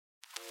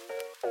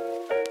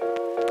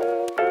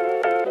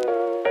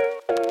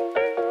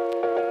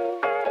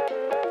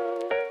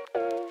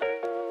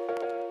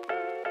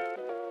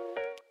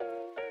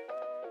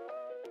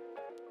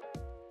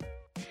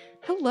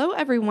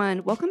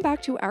everyone. Welcome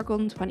back to Our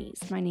Golden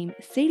 20s. My name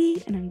is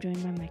Sadie, and I'm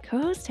joined by my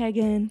co-host,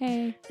 Tegan.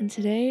 Hey. And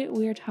today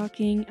we are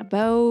talking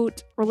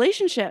about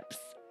relationships.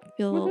 I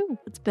feel Woohoo.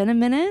 It's been a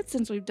minute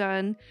since we've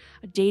done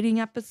a dating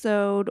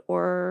episode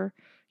or,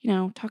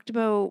 talked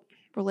about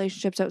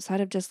relationships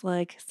outside of just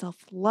like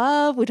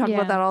self-love. We talk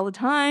about that all the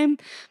time.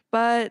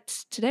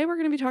 But today we're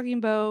going to be talking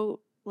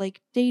about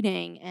like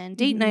dating and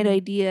date night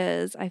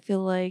ideas. I feel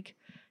like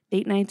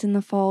date nights in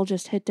the fall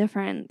just hit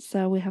different.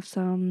 So we have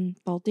some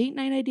fall date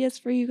night ideas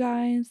for you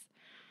guys.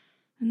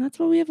 And that's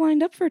what we have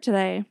lined up for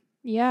today.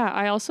 Yeah,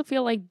 I also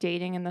feel like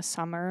dating in the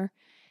summer,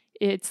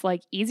 it's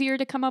like easier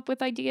to come up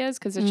with ideas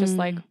because it's just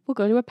like, we'll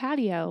go to a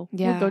patio.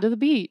 Yeah. We'll go to the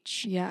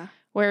beach. Yeah.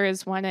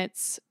 Whereas when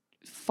it's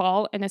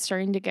fall and it's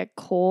starting to get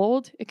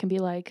cold, it can be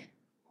like,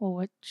 well,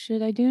 what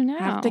should I do now?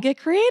 Have to get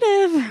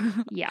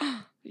creative.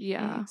 Yeah.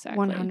 Yeah,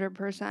 Exactly.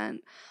 100%.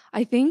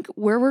 I think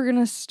where we're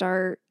going to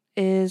start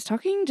is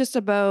talking just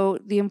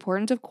about the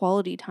importance of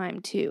quality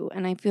time too.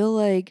 And I feel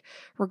like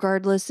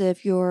regardless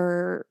if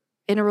you're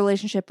in a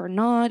relationship or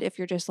not, if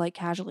you're just like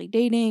casually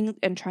dating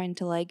and trying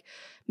to like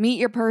meet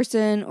your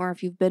person, or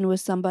if you've been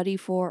with somebody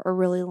for a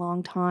really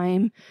long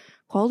time,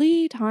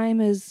 quality time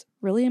is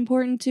really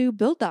important to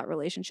build that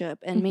relationship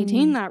and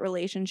maintain that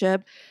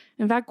relationship.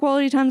 In fact,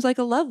 quality time is like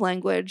a love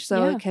language.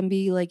 So it can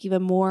be like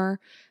even more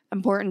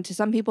important to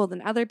some people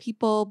than other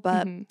people.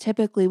 But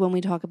typically when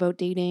we talk about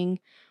dating,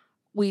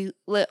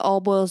 it all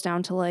boils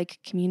down to like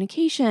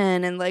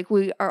communication, and like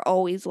we are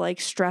always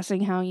like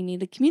stressing how you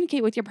need to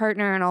communicate with your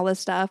partner and all this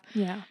stuff.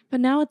 Yeah.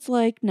 But now it's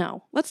like,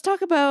 no, let's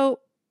talk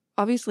about,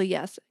 obviously,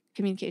 yes,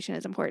 communication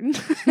is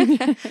important,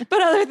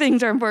 but other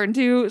things are important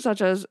too,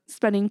 such as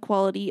spending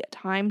quality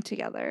time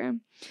together.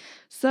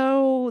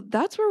 So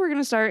that's where we're going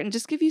to start and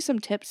just give you some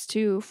tips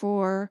too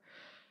for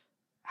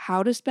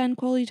how to spend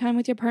quality time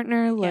with your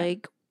partner,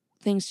 like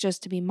things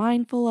just to be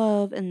mindful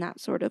of and that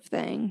sort of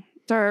thing.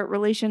 It's our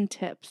relation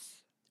tips.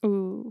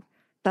 Ooh.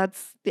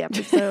 That's the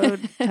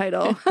episode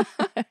title.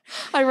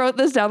 I wrote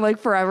this down like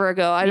forever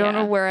ago. I don't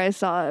know where I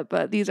saw it,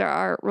 but these are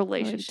our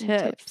relation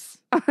tips.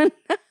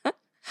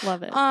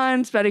 Love it.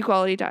 On spending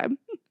quality time.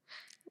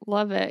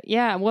 Love it.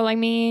 Yeah. Well, I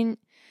mean,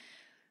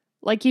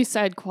 like you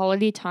said,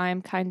 quality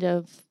time kind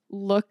of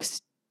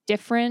looks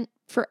different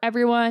for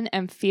everyone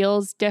and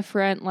feels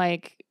different.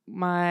 Like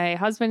my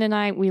husband and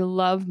I, we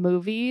love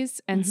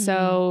movies. And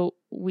so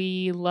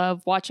we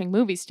love watching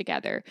movies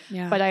together.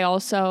 Yeah. But I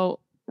also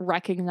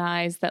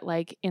recognize that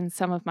like in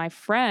some of my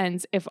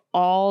friends, if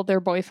all their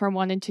boyfriend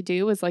wanted to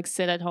do was like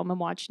sit at home and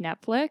watch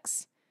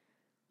Netflix,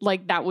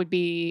 like that would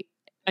be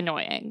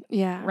annoying.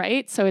 Yeah.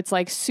 Right? So it's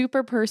like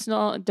super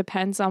personal. It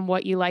depends on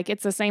what you like.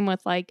 It's the same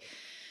with like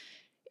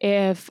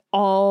if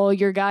all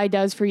your guy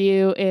does for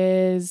you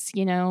is,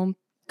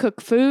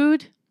 cook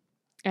food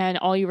and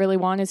all you really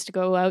want is to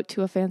go out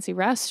to a fancy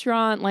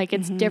restaurant, like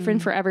it's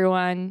different for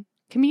everyone.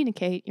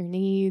 Communicate your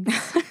needs.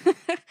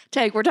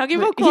 Tag, we're talking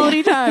about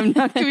quality time,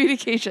 not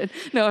communication.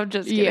 No, I'm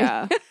just kidding.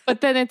 Yeah. But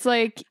then it's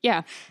like,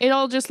 it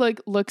all just like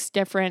looks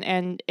different.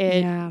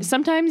 And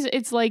sometimes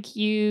it's like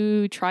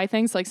you try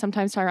things. Like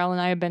sometimes Tyrell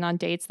and I have been on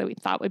dates that we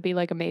thought would be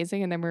like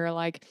amazing. And then we were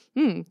like,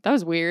 that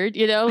was weird,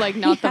 like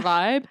not the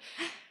vibe.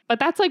 But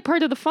that's like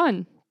part of the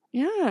fun.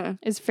 Yeah.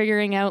 Is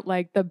figuring out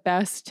like the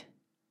best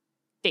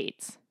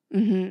dates.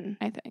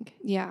 I think.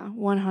 Yeah,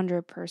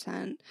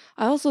 100%.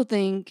 I also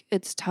think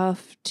it's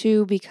tough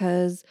too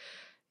because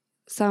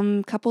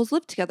some couples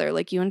live together,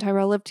 like you and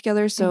Tyrell live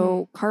together.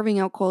 So carving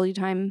out quality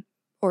time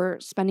or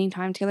spending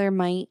time together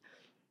might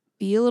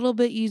be a little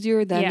bit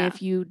easier than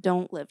if you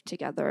don't live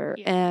together.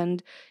 Yeah.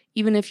 And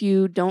even if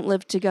you don't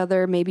live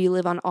together, maybe you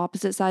live on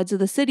opposite sides of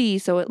the city.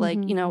 So it like,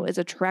 is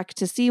a trek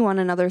to see one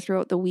another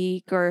throughout the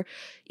week, or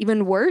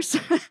even worse.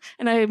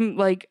 And I'm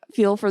like,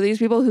 feel for these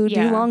people who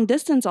do long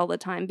distance all the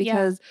time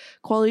because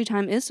quality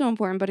time is so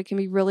important, but it can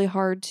be really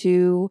hard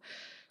to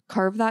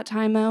carve that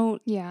time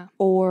out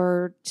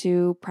or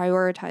to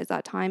prioritize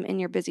that time in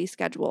your busy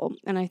schedule.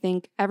 And I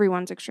think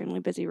everyone's extremely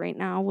busy right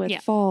now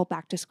with fall,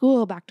 back to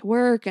school, back to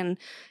work, and,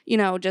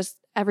 just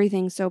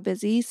everything's so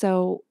busy.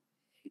 So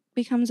it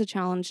becomes a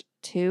challenge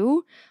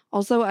too.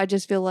 Also, I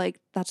just feel like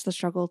that's the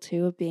struggle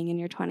too of being in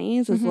your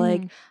 20s is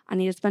like, I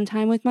need to spend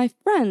time with my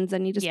friends. I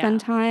need to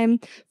spend time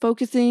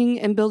focusing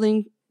and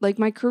building like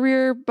my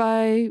career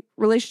by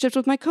relationships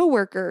with my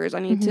coworkers. I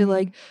need to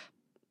like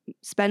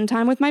spend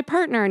time with my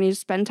partner. I need to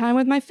spend time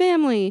with my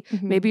family.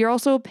 Maybe you're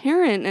also a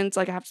parent and it's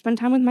like I have to spend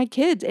time with my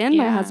kids and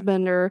my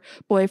husband or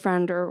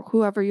boyfriend or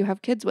whoever you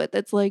have kids with.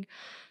 It's like,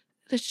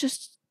 it's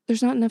just,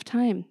 there's not enough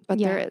time, but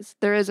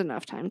there is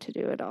enough time to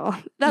do it all.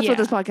 That's what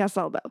this podcast is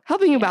all about.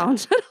 Helping you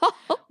balance it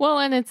all. Well,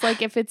 and it's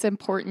like, if it's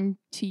important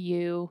to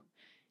you,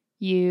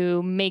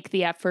 you make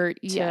the effort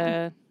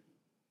to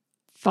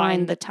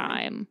find the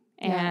time.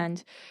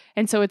 And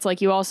so it's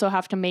like you also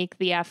have to make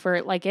the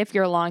effort. Like if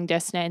you're long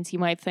distance, you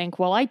might think,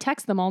 well, I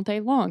text them all day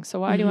long, so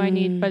why do I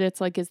need? But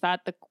it's like, is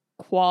that the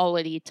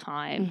quality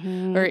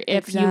time? Or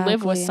if you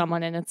live with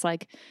someone and it's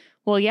like,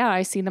 well, yeah,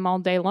 I see them all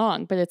day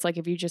long. But it's like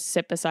if you just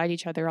sit beside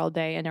each other all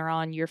day and are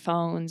on your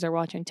phones or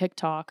watching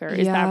TikTok, or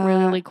is that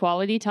really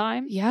quality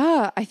time?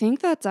 Yeah, I think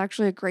that's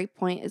actually a great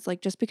point. Is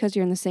like just because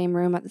you're in the same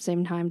room at the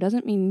same time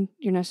doesn't mean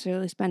you're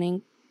necessarily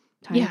spending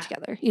time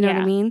together. You know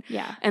what I mean?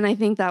 Yeah. And I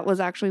think that was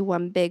actually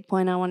one big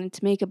point I wanted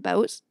to make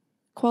about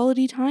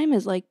quality time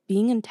is like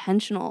being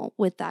intentional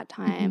with that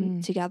time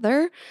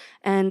together.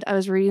 And I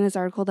was reading this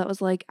article that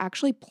was like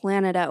actually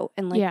plan it out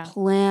and like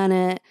plan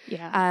it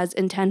as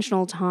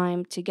intentional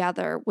time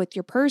together with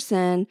your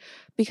person,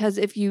 because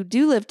if you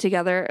do live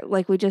together,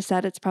 like we just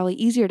said, it's probably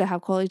easier to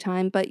have quality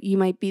time, but you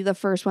might be the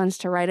first ones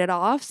to write it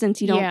off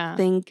since you don't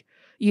think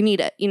you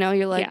need it. You know,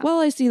 you're like, well,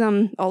 I see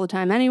them all the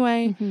time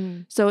anyway.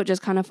 So it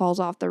just kind of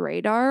falls off the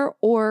radar.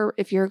 Or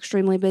if you're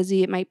extremely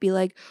busy, it might be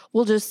like,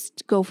 we'll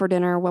just go for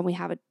dinner when we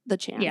have the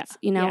chance,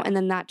 you know, and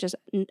then that just,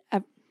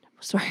 that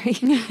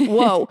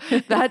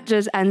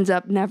just ends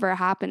up never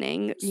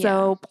happening.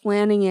 So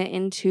planning it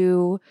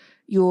into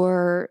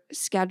your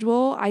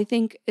schedule, I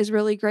think is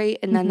really great.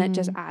 And then it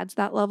just adds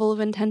that level of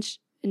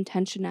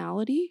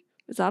intentionality.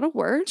 Is that a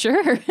word?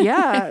 Sure.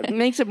 Yeah. It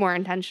makes it more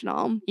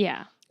intentional.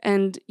 Yeah.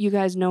 And you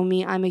guys know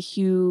me, I'm a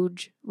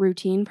huge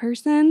routine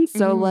person.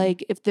 So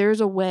like if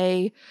there's a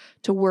way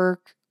to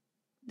work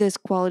this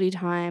quality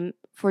time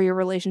for your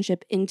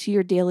relationship into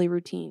your daily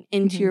routine,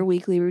 into your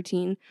weekly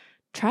routine,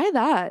 try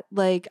that.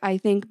 Like I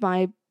think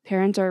my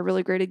parents are a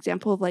really great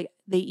example of like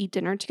they eat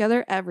dinner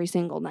together every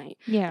single night.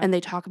 Yeah. And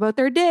they talk about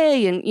their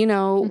day. And, you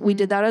know, we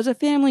did that as a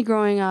family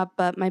growing up,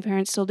 but my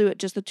parents still do it,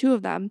 just the two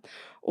of them.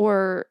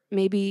 Or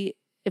maybe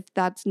if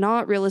that's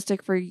not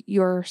realistic for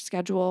your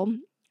schedule,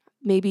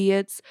 maybe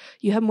it's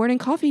you have morning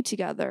coffee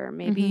together.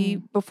 Maybe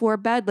before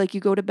bed, like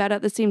you go to bed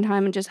at the same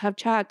time and just have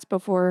chats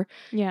before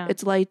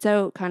it's lights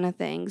out kind of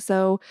thing.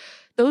 So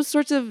those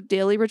sorts of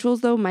daily rituals,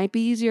 though, might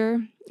be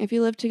easier if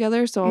you live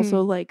together. So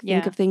also like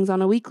think of things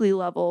on a weekly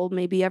level.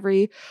 Maybe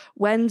every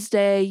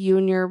Wednesday you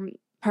and your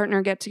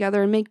partner get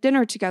together and make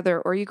dinner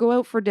together, or you go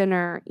out for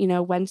dinner, you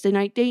know, Wednesday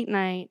night date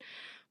night.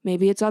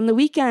 Maybe it's on the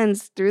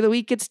weekends. Through the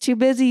week, it's too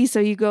busy.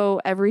 So you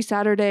go every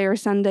Saturday or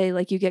Sunday,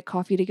 like you get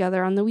coffee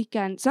together on the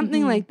weekend,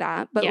 something like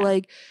that. But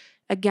like,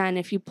 again,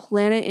 if you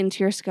plan it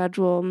into your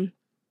schedule,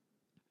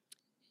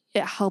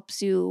 it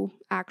helps you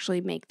actually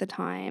make the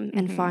time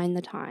and find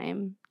the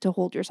time to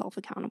hold yourself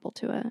accountable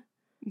to it.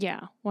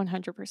 Yeah,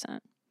 100%.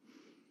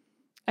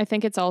 I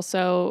think it's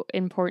also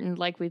important,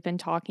 like we've been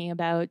talking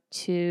about,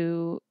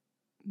 to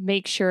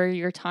make sure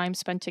your time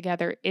spent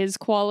together is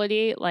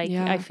quality. Like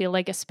I feel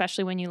like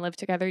especially when you live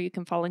together, you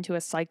can fall into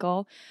a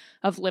cycle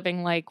of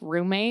living like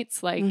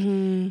roommates. Like,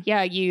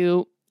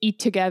 you eat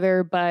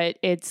together, but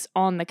it's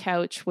on the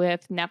couch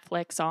with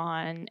Netflix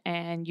on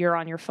and you're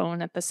on your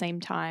phone at the same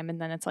time.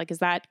 And then it's like, is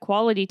that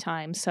quality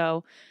time?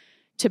 So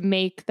to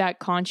make that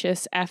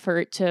conscious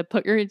effort to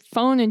put your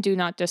phone in do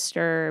not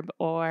disturb,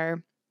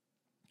 or,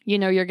 you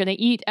know, you're going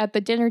to eat at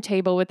the dinner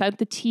table without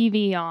the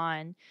TV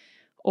on.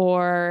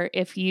 Or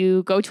if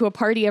you go to a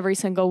party every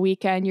single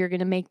weekend, you're going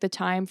to make the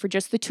time for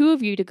just the two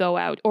of you to go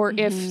out. Or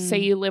if, say,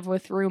 you live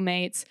with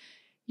roommates,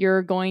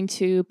 you're going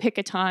to pick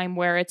a time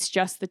where it's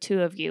just the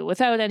two of you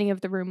without any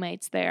of the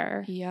roommates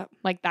there. Yep.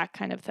 Like that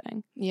kind of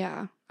thing.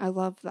 Yeah, I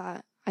love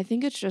that. I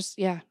think it's just,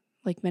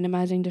 like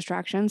minimizing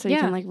distractions so you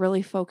can like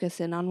really focus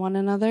in on one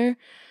another.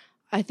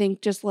 I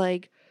think just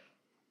like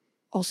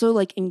also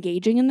like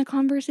engaging in the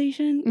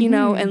conversation, you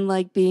know, and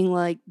like being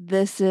like,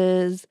 this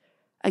is...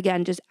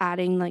 Again, just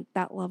adding like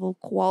that level of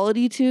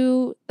quality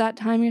to that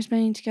time you're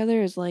spending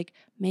together is like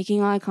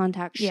making eye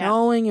contact,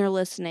 showing you're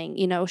listening,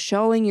 you know,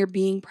 showing you're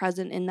being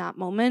present in that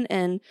moment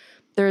and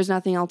there is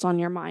nothing else on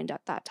your mind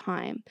at that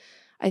time.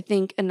 I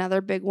think another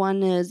big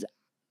one is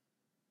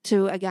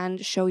to, again,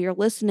 show you're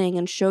listening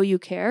and show you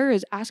care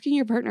is asking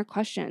your partner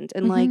questions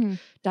and like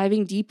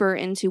diving deeper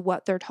into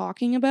what they're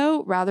talking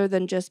about rather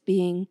than just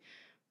being,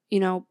 you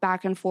know,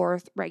 back and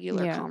forth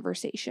regular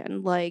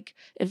conversation. Like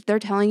if they're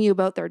telling you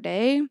about their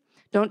day,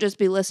 don't just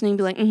be listening,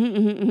 be like,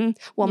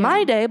 well,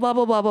 my day, blah,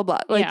 blah, blah, blah,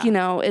 blah. Like, you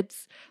know,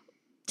 it's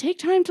take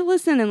time to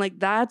listen. And like,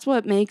 that's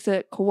what makes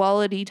it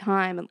quality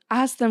time. And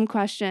ask them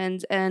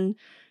questions. And,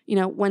 you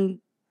know, when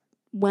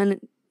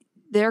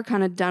they're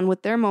kind of done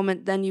with their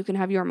moment, then you can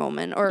have your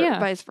moment or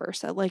vice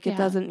versa. Like it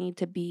doesn't need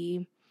to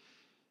be,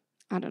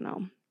 I don't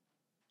know.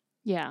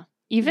 Yeah.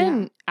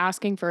 Even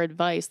asking for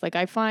advice. Like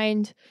I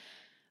find...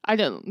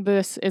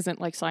 this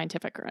isn't like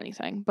scientific or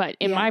anything, but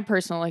in my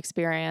personal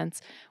experience,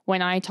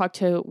 when I talk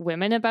to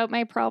women about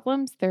my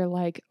problems, they're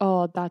like,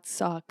 oh, that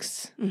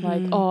sucks.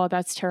 Like, oh,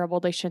 that's terrible.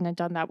 They shouldn't have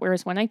done that.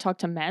 Whereas when I talk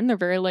to men, they're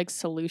very like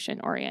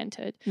solution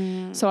oriented.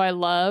 So I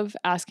love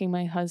asking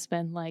my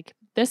husband, like,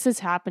 this is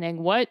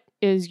happening. What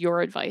is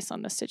your advice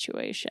on the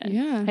situation?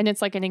 Yeah. And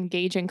it's like an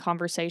engaging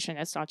conversation.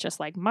 It's not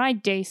just like my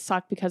day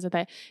sucked because of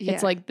that.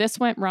 It's like, this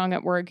went wrong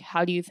at work.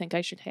 How do you think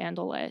I should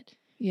handle it?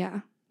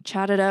 Yeah.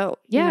 Chat it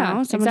out. Yeah, you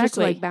know? Someone just to,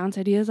 like bounce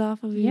ideas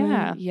off of you.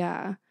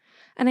 Yeah.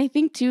 And I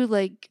think too,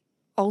 like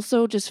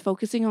also just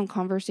focusing on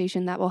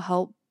conversation that will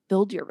help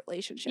build your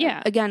relationship.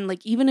 Yeah. Again,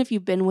 like even if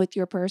you've been with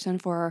your person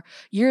for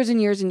years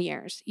and years and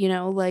years, you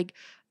know, like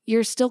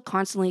you're still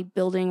constantly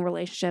building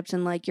relationships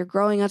and like you're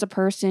growing as a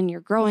person,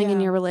 you're growing in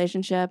Yeah. your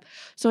relationship.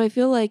 So I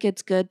feel like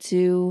it's good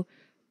to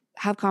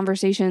have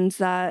conversations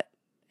that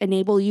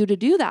enable you to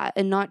do that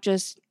and not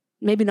just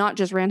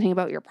ranting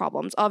about your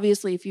problems.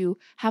 Obviously, if you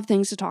have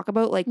things to talk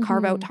about, like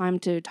carve out time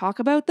to talk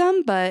about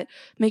them, but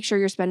make sure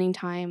you're spending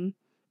time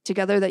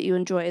together that you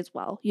enjoy as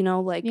well. You know,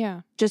 like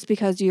just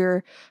because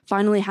you're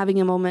finally having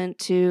a moment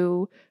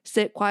to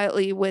sit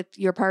quietly with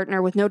your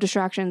partner with no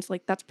distractions,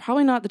 like that's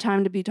probably not the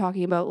time to be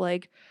talking about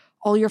like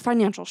all your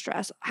financial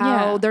stress,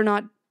 how they're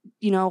not,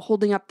 you know,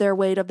 holding up their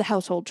weight of the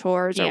household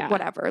chores or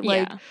whatever.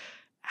 Like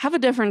have a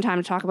different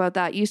time to talk about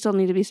that. You still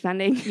need to be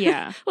spending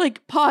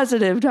like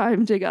positive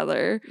time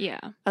together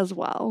as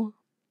well.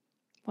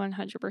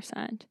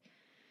 100%.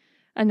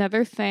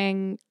 Another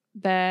thing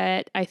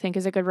that I think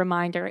is a good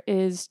reminder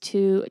is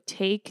to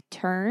take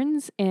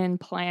turns in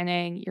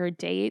planning your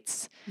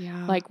dates.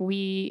 Yeah. Like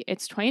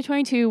it's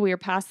 2022. We are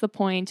past the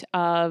point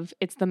of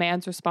it's the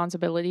man's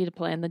responsibility to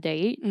plan the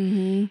date.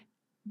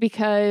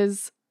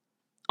 Because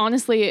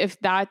honestly, if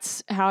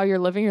that's how you're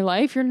living your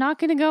life, you're not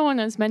going to go on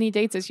as many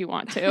dates as you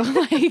want to.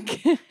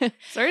 Like,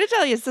 sorry to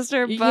tell you,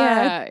 sister,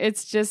 but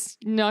it's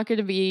just not going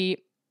to be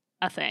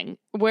a thing.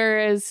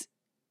 Whereas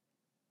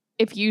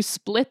if you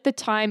split the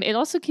time, it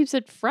also keeps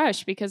it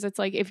fresh because it's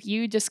like if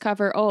you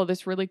discover, oh,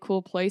 this really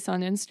cool place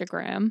on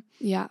Instagram,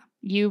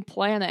 you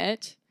plan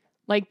it.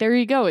 Like, there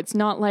you go. It's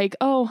not like,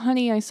 oh,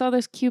 honey, I saw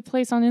this cute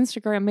place on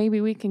Instagram.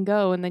 Maybe we can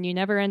go. And then you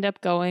never end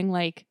up going.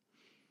 Like,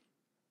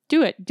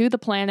 do it. Do the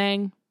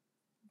planning.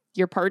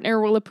 Your partner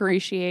will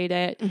appreciate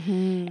it.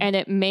 And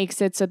it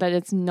makes it so that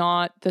it's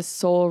not the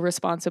sole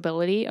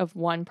responsibility of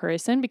one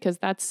person because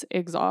that's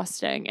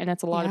exhausting and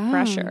it's a lot of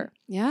pressure.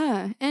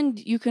 Yeah. And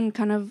you can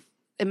kind of,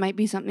 it might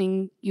be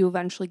something you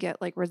eventually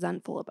get like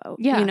resentful about.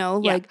 You know,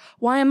 like,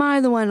 why am I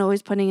the one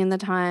always putting in the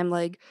time?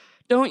 Like,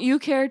 don't you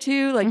care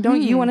too? Like,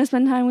 don't you want to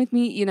spend time with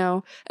me? You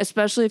know,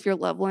 especially if your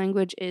love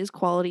language is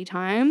quality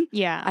time.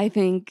 I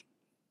think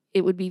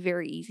it would be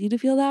very easy to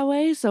feel that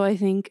way. So I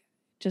think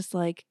just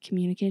like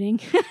communicating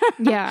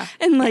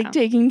and like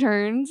taking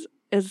turns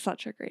is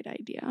such a great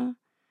idea.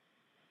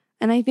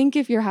 And I think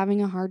if you're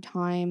having a hard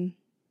time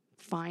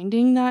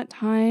finding that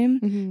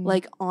time,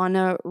 like on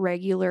a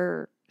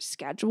regular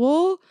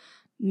schedule,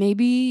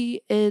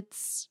 maybe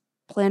it's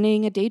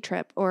planning a day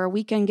trip or a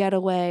weekend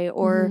getaway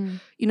or,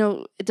 you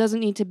know, it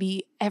doesn't need to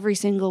be every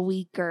single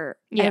week or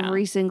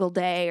every single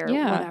day or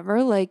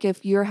whatever. Like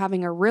if you're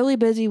having a really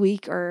busy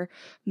week or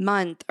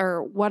month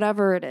or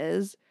whatever it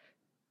is,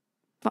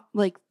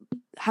 like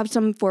have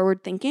some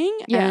forward thinking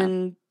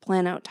and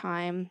plan out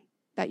time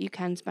that you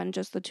can spend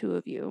just the two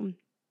of you.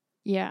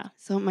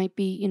 So it might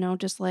be, you know,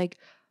 just like,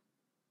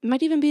 it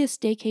might even be a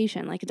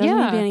staycation. Like it doesn't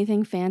need to be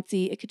anything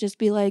fancy. It could just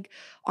be like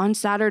on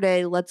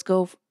Saturday, let's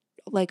go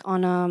like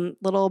on a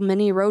little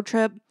mini road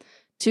trip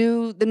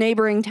to the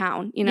neighboring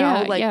town, you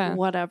know,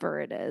 whatever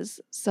it is.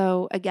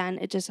 So again,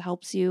 it just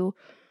helps you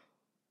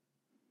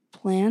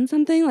plan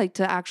something, like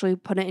to actually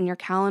put it in your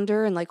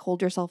calendar and like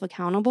hold yourself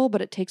accountable,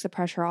 but it takes the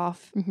pressure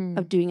off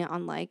of doing it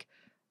on like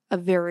a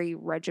very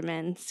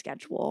regimen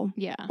schedule.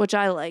 Which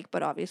I like,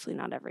 but obviously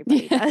not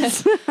everybody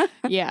does.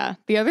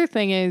 The other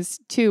thing is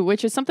too,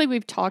 which is something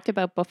we've talked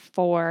about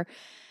before,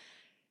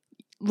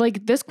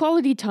 like this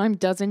quality time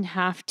doesn't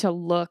have to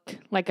look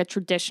like a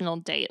traditional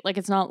date. Like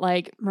it's not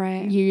like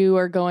you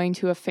are going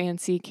to a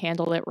fancy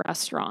candlelit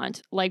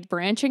restaurant. Like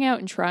branching out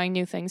and trying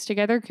new things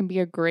together can be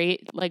a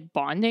great like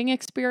bonding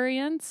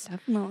experience.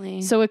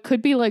 Definitely. So it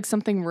could be like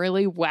something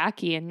really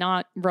wacky and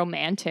not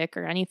romantic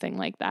or anything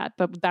like that,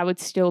 but that would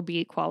still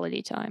be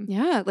quality time.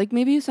 Yeah, like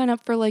maybe you sign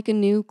up for like a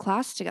new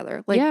class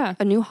together, like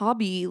a new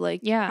hobby,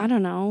 like I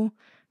don't know.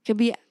 Could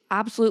be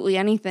absolutely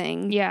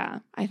anything.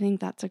 I think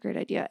that's a great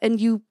idea.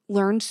 And you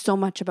learn so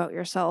much about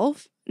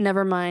yourself,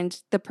 never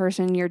mind the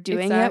person you're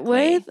doing it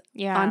with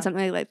on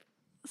something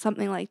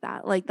like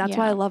that. Like that's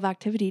why I love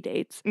activity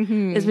dates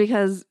is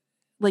because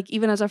like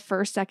even as a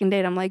first, second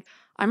date, I'm like,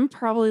 I'm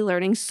probably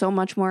learning so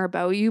much more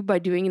about you by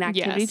doing an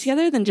activity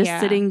together than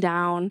just sitting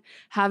down,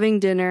 having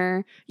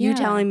dinner, you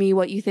telling me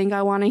what you think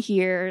I want to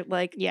hear.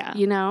 Like,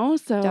 you know,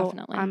 so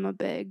definitely. I'm a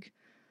big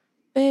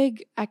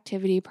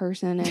activity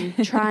person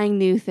and trying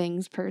new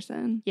things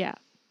person.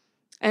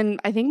 And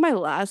I think my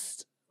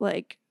last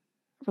like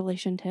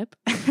relation tip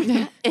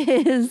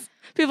is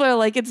people are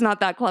like, it's not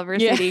that clever,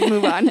 Sadie,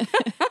 move on.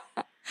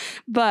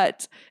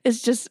 But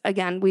it's just,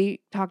 again, we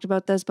talked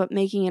about this, but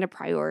making it a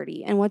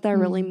priority. And what that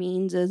really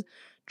means is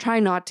try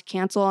not to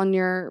cancel on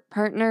your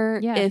partner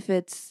if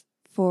it's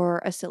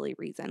for a silly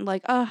reason.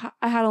 Like, oh,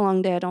 I had a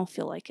long day, I don't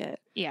feel like it.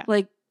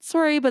 Like,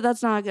 sorry, but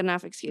that's not a good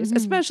enough excuse.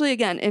 Especially,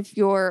 again, if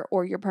your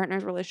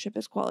partner's relationship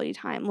is quality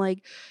time.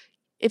 Like,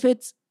 if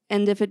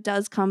it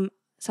does come,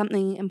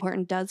 something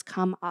important does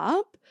come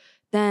up,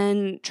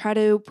 then try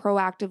to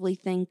proactively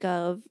think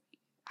of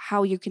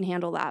how you can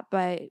handle that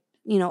by,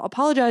 you know,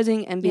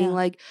 apologizing and being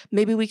like,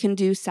 maybe we can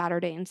do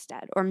Saturday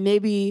instead, or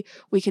maybe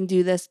we can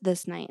do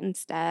this night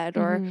instead,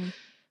 or,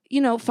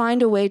 you know,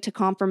 find a way to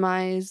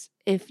compromise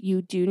if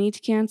you do need to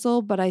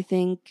cancel. But I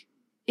think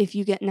if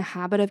you get in a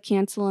habit of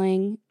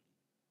canceling,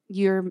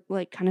 you're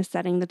like kind of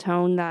setting the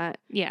tone that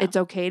Yeah. it's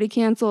okay to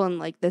cancel and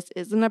like this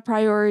isn't a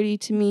priority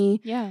to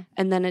me. Yeah.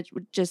 And then it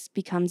just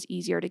becomes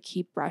easier to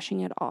keep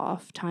brushing it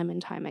off time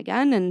and time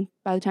again. And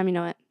by the time you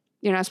know it,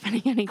 you're not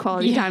spending any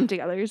quality time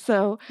together.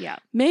 So Yeah.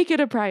 make it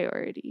a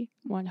priority.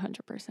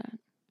 100%.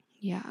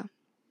 Yeah.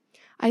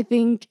 I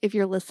think if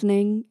you're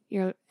listening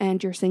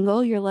and you're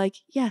single, you're like,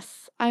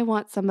 yes, I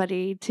want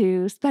somebody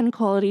to spend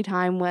quality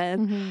time with.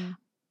 Mm-hmm.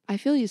 I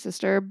feel you,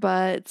 sister,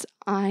 but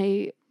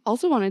I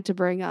also wanted to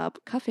bring up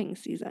cuffing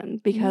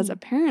season because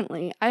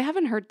apparently I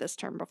haven't heard this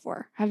term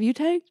before. Have you,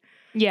 Tay?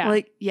 Yeah.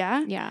 Like,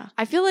 yeah? Yeah.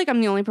 I feel like I'm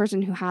the only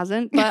person who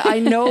hasn't, but I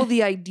know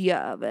the idea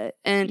of it.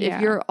 And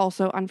if you're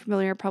also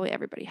unfamiliar, probably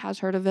everybody has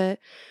heard of it.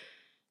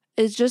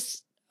 It's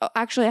just,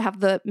 actually, I have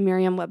the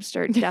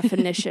Merriam-Webster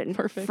definition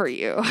for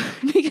you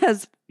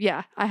because,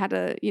 I had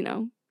to,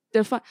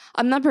 define.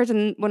 I'm that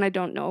person when I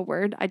don't know a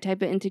word, I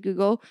type it into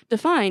Google,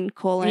 define,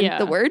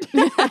 the word.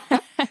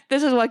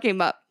 This is what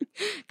came up.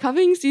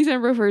 Cuffing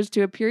season refers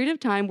to a period of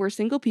time where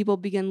single people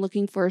begin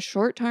looking for a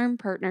short-term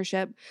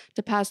partnership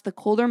to pass the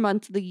colder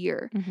months of the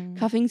year. Mm-hmm.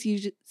 Cuffing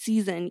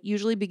season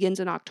usually begins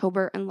in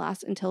October and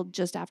lasts until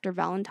just after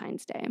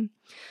Valentine's Day.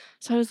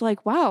 So I was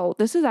like, wow,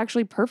 this is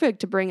actually perfect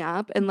to bring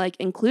up and like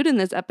include in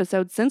this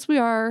episode since we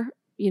are,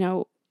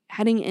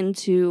 heading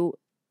into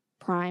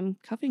prime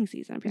cuffing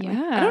season. Apparently.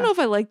 Yeah. I don't know if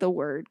I like the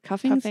word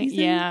cuffing season.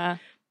 Yeah.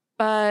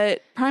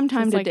 But prime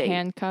time to like date.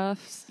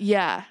 Handcuffs.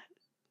 Yeah.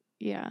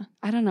 Yeah.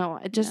 I don't know.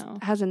 It just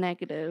has a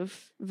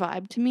negative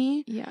vibe to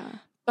me. Yeah.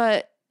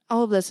 But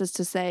all of this is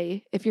to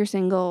say, if you're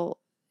single,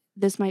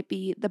 this might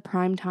be the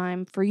prime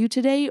time for you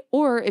today.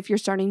 Or if you're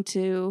starting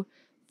to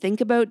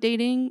think about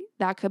dating,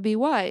 that could be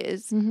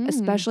wise,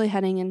 especially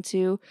heading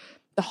into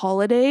the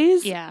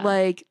holidays,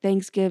 like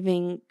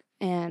Thanksgiving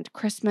and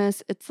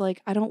Christmas. It's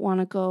like, I don't want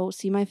to go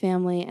see my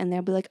family and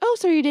they'll be like, oh,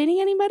 so are you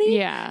dating anybody?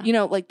 Yeah.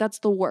 Like that's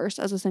the worst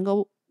as a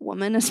single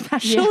woman,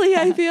 especially,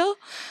 I feel.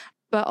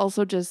 But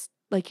also just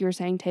like you were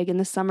saying, Tag, in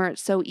the summer,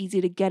 it's so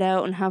easy to get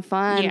out and have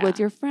fun with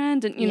your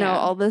friends and, know,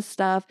 all this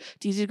stuff.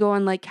 It's easy to go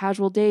on like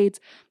casual dates.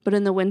 But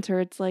in the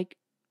winter, it's like,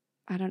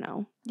 I don't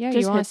know. Yeah,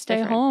 you want to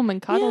stay home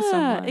and cuddle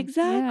someone.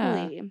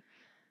 Exactly. Yeah.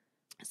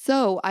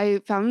 So I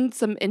found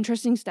some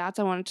interesting stats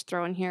I wanted to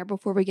throw in here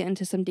before we get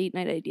into some date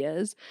night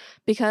ideas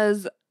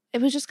because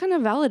it was just kind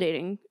of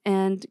validating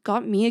and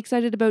got me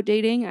excited about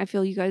dating. I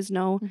feel you guys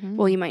know,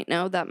 well, you might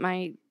know that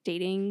my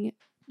dating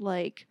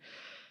like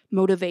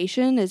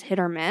motivation is hit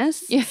or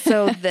miss. Yeah.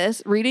 So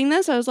reading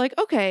this, I was like,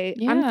 okay,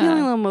 I'm feeling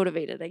a little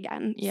motivated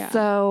again. Yeah.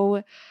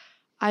 So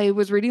I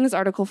was reading this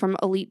article from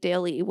Elite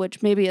Daily,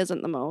 which maybe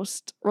isn't the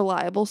most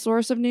reliable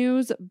source of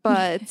news,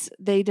 but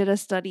they did a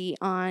study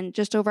on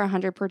just over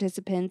 100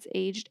 participants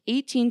aged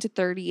 18 to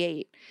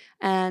 38.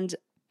 And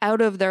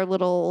out of their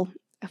little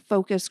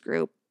focus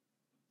group,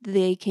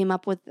 they came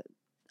up with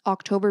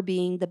October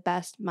being the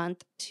best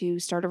month to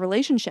start a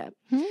relationship.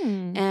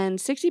 And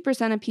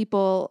 60% of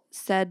people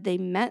said they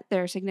met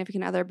their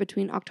significant other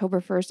between October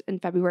 1st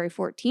and February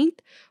 14th,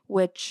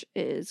 which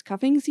is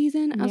cuffing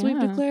season, as we've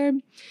declared.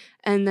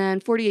 And then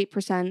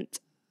 48%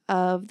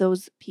 of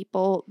those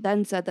people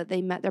then said that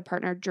they met their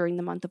partner during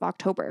the month of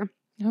October.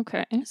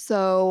 Okay.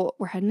 So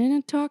we're heading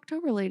into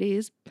October,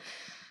 ladies.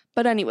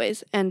 But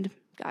anyways, and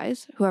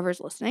guys, whoever's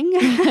listening.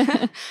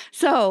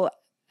 So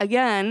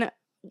again,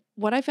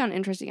 what I found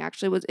interesting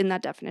actually was in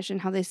that definition,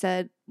 how they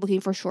said looking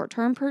for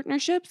short-term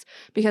partnerships,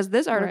 because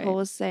this article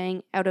was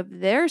saying out of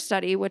their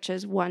study, which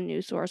is one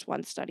news source,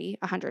 one study,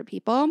 100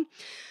 people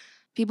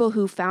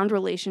who found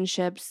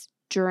relationships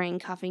during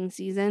cuffing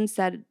season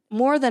said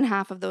more than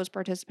half of those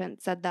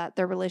participants said that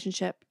their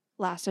relationship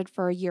lasted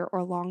for a year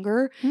or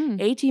longer.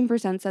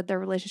 18% said their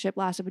relationship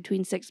lasted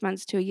between 6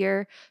 months to a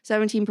year.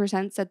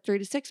 17% said 3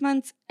 to 6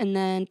 months. And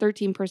then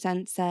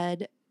 13%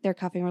 said their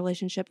cuffing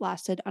relationship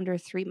lasted under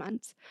 3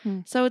 months.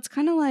 So it's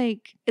kind of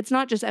like, it's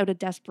not just out of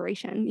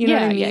desperation. You know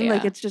what I mean?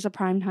 Like it's just a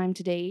prime time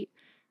to date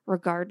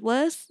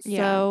regardless.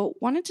 So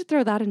wanted to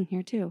throw that in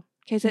here too,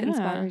 in case it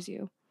inspires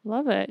you.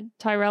 Love it.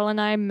 Tyrell and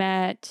I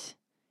met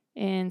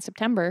in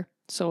September.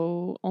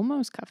 So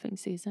almost cuffing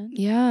season.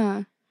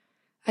 Yeah.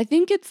 I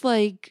think it's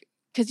like,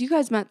 because you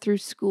guys met through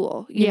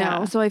school, you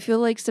know? So I feel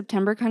like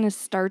September kind of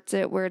starts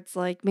it where it's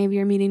like maybe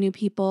you're meeting new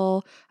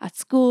people at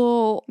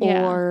school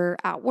or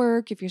at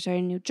work if you're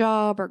starting a new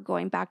job or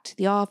going back to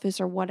the office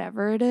or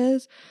whatever it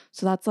is.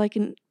 So that's like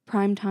a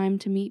prime time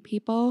to meet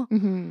people.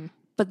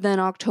 But then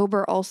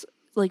October also,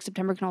 like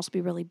September can also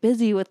be really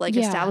busy with like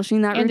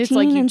establishing that routine and it's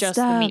like you and just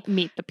stuff.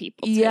 meet the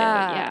people too.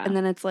 Yeah. And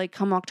then it's like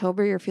come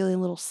October, you're feeling a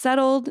little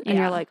settled and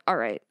you're like, all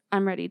right,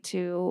 I'm ready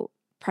to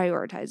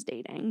prioritize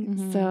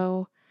dating.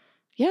 So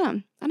yeah,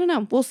 I don't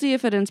know. We'll see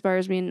if it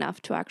inspires me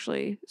enough to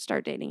actually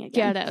start dating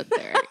again. Get out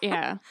there.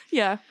 Yeah.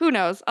 Yeah, who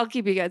knows? I'll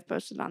keep you guys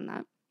posted on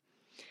that.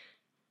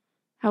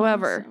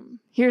 However,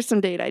 here's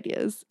some date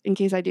ideas in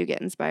case I do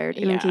get inspired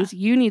and in case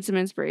you need some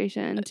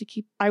inspiration to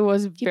keep. I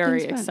was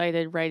very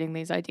excited writing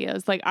these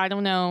ideas. Like, I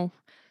don't know.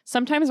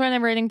 Sometimes when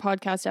I'm writing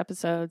podcast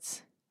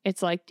episodes,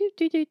 it's like, do,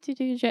 do, do, do,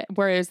 do, do.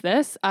 Whereas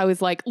this, I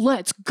was like,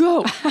 let's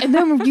go. And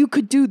then you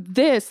could do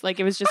this. Like,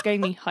 it was just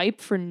getting me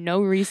hyped for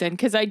no reason.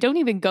 Cause I don't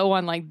even go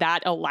on like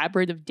that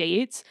elaborate of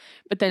dates.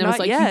 But then it was Not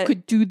like, yet. you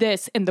could do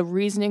this. And the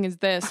reasoning is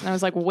this. And I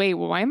was like, wait,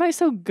 why am I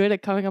so good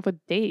at coming up with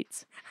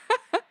dates?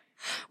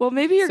 Well,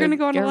 maybe you're So going to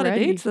go on a get lot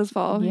ready. of dates this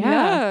fall.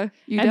 Yeah.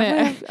 You And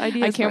definitely then have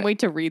ideas. I can't wait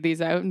to read these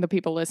out. And the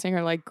people listening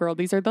are like, girl,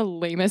 these are the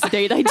lamest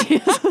date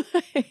ideas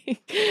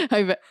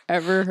I've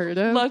ever heard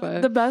of. Look,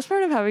 but- the best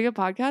part of having a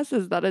podcast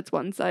is that it's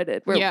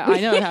one-sided. yeah,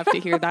 I don't have to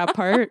hear that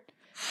part.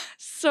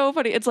 So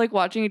funny. It's like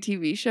watching a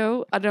TV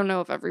show. I don't know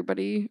if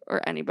everybody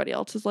or anybody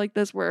else is like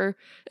this, where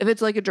if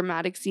it's like a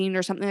dramatic scene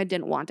or something I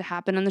didn't want to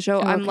happen in the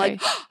show, I'm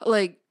like,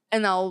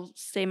 and I'll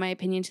say my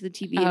opinion to the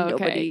TV and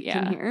nobody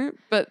can hear.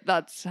 But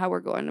that's how we're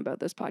going about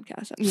this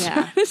podcast episode.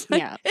 Yeah. It's like,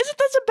 Yeah. Isn't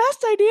that the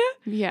best idea?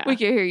 Yeah. We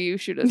can hear you.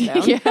 Shoot us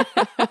down.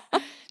 Yeah.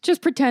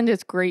 Just pretend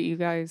it's great, you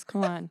guys.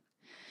 Come on.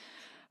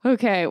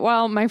 Okay.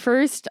 Well, my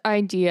first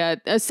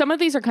idea, some of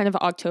these are kind of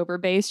October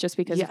based just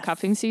because of Yes.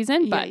 cuffing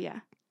season, but yeah.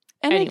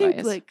 And I think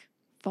anyways. like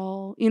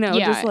fall, you know,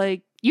 Yeah. just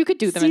like you could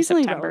do them in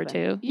Seasonally September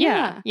relevant. too.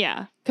 Yeah.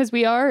 Yeah. Because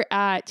we are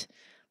at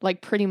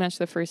like pretty much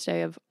the first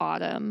day of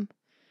autumn.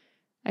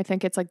 I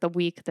think it's like the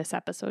week this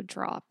episode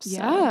drops. so-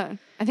 yeah.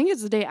 I think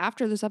it's the day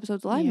after this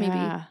episode's live, maybe.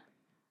 Yeah.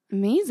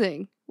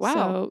 Amazing. Wow.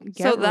 So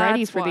get ready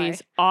that's for why.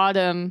 these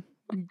autumn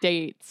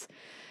dates.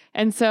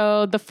 And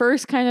so the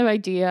first kind of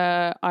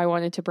idea I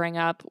wanted to bring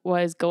up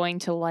was going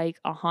to like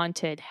a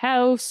haunted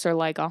house or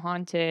like a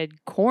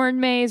haunted corn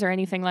maze or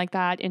anything like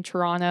that. In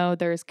Toronto,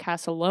 there's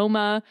Casa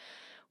Loma,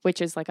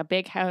 which is like a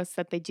big house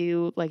that they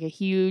do like a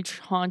huge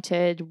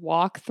haunted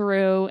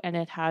walkthrough, and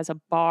it has a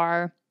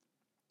bar.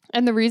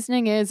 And the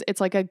reasoning is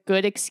it's like a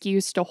good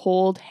excuse to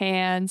hold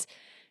hands,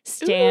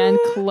 stand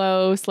Ooh.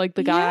 close, like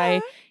the guy, Yeah.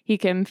 he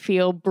can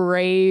feel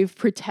brave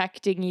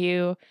protecting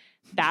you,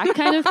 that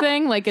kind of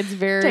thing. Like it's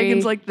very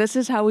Tegan's like, this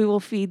is how we will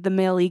feed the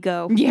male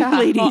ego. yeah,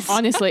 ladies.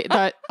 honestly,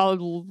 that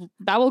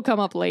will come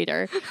up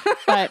later.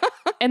 But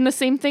and the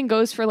same thing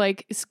goes for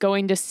like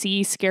going to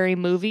see scary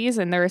movies,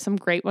 and there are some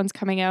great ones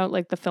coming out,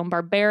 like the film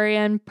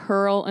Barbarian,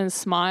 Pearl, and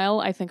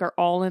Smile. I think are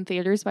all in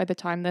theaters by the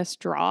time this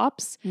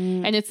drops,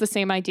 and it's the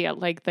same idea.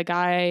 Like the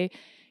guy,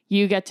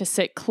 you get to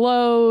sit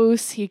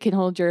close. He can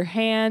hold your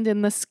hand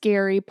in the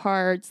scary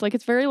parts. Like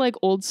it's very like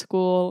old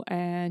school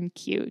and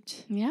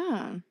cute.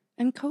 Yeah.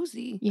 And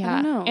cozy. I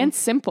Yeah, don't know. and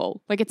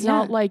simple. Like it's Yeah.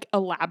 not like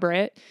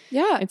elaborate.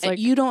 yeah, it's it's like like-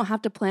 you don't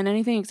have to plan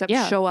anything except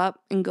Yeah. show up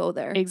and go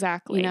there.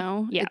 Exactly. You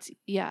know? Yeah. It's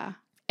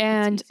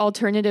And easy.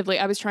 alternatively,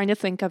 I was trying to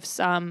think of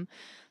some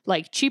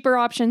like cheaper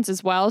options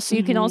as well. So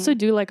you can Mhm. also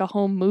do like a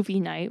home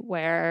movie night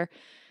where,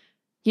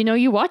 you know,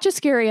 you watch a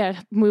scary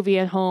movie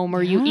at home,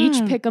 or you each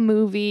Yeah. pick a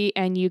movie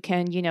and you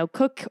can, you know,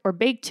 cook or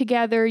bake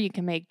together. You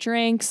can make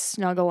drinks,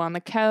 snuggle on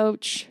the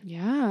couch.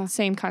 Yeah.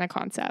 Same kind of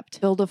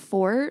concept. Build a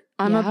fort.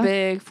 I'm Yeah. a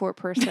big fort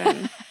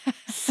person.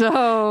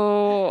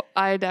 So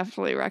I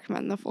definitely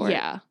recommend the fort.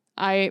 Yeah.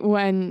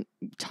 When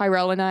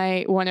Tyrell and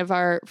I, one of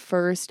our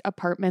first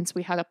apartments,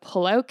 we had a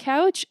pull-out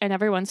couch, and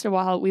every once in a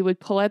while we would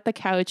pull out the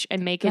couch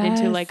and make it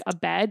into like a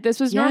bed. This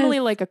was normally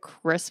Yes. like a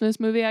Christmas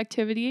movie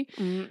activity,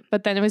 Mm.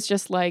 but then it was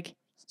just like,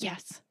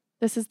 yes,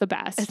 this is the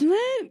best. Isn't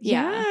it?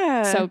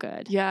 Yeah. So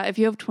good. Yeah, if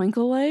you have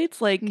twinkle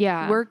lights, like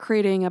Yeah. we're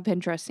creating a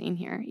Pinterest scene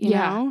here. You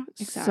Yeah, know?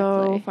 So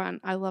exactly. fun.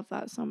 I love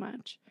that so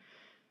much.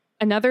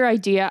 Another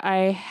idea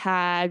I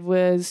had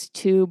was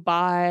to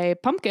buy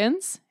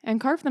pumpkins and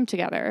carve them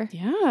together,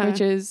 Yeah.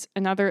 which is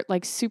another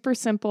like super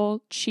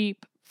simple,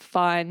 cheap,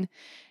 fun.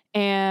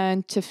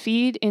 And to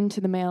feed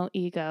into the male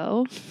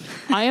ego,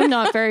 I am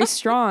not very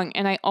strong,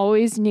 and I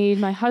always need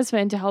my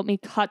husband to help me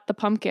cut the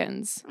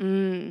pumpkins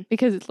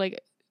because it's like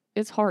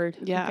it's hard.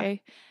 Yeah.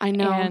 Okay. I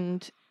know.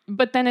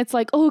 But then it's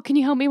like, oh, can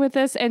you help me with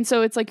this? And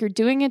so it's like you're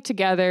doing it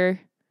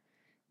together.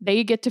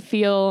 They get to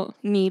feel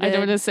Needed. I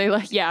don't want to say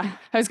like, yeah,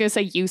 I was going to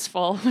say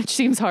useful, which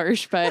seems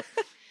harsh, but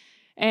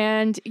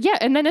and yeah,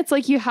 and then it's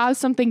like you have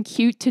something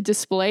cute to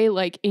display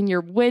like in your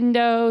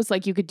windows,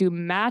 like you could do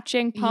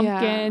matching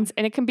pumpkins,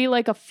 and it can be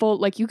like a full,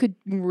 like you could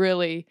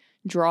really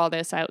draw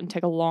this out and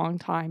take a long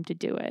time to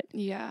do it.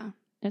 Yeah.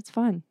 It's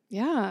fun.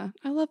 Yeah.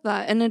 I love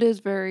that. And it is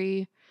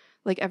very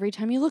like every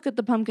time you look at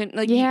the pumpkin,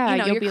 like Yeah, you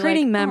know, you'll you're be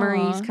creating like,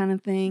 memories "Aw." kind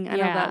of thing. I know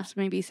Yeah. that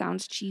maybe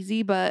sounds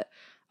cheesy, but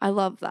I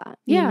love that.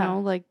 Yeah. You know,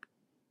 like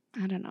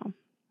I don't know.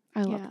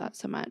 I love Yeah. that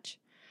so much.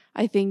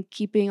 I think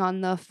keeping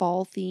on the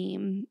fall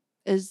theme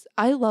is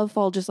I love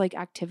fall just like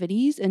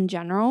activities in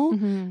general.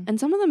 Mhm. And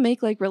some of them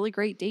make like really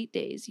great date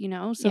days, you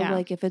know? So Yeah.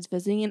 like if it's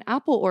visiting an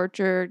apple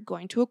orchard,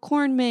 going to a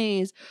corn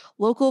maze,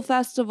 local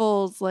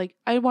festivals, like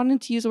I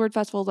wanted to use the word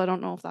festivals. I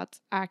don't know if that's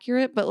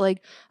accurate, but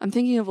like I'm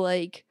thinking of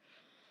like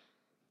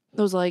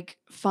those like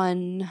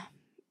fun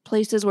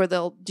places where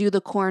they'll do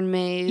the corn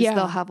maze. Yeah.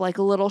 They'll have like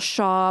a little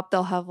shop.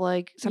 They'll have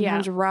like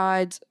sometimes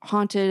rides,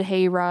 haunted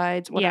hay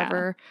rides,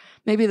 whatever.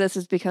 Maybe this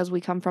is because we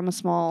come from a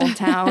small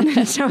town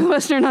in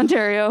southwestern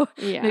Ontario.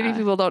 Yeah. Maybe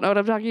people don't know what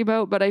I'm talking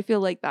about, but I feel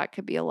like that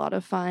could be a lot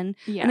of fun.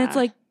 Yeah. And it's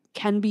like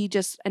can be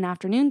just an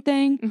afternoon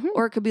thing, Mhm.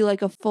 or it could be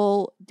like a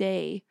full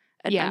day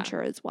Yeah.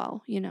 adventure as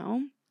well, you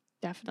know?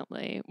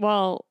 Definitely.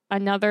 Well,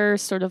 another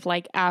sort of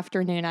like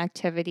afternoon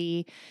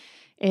activity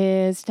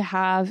is to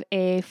have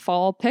a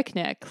fall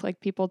picnic.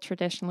 Like people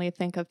traditionally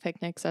think of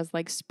picnics as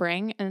like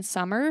spring and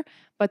summer,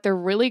 but they're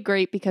really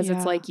great because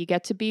it's Yeah. like you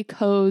get to be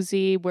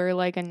cozy, wear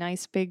like a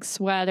nice big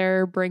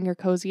sweater, bring your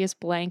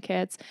coziest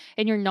blankets,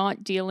 and you're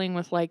not dealing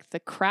with like the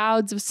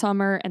crowds of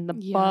summer and the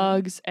Yeah.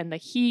 bugs and the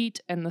heat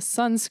and the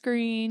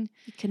sunscreen.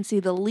 You can see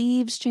the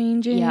leaves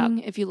changing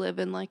if you live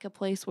in like a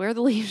place where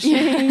the leaves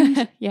change.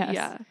 Yes.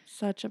 Yeah,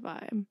 such a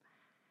vibe.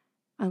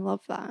 I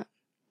love that.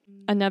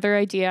 Another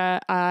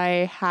idea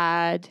I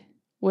had,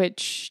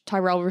 which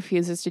Tyrell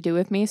refuses to do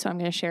with me, so I'm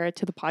going to share it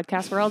to the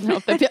podcast world and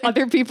hope that the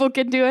other people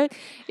can do it,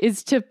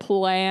 is to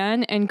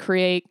plan and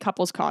create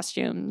couples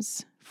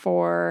costumes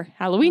for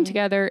Halloween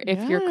together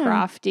if you're Yeah.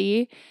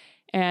 crafty.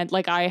 And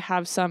like I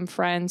have some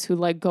friends who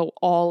like go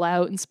all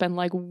out and spend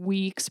like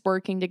weeks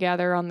working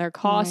together on their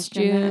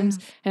costumes.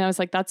 goodness. And I was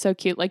like, that's so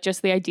cute. Like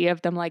just the idea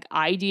of them like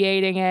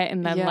ideating it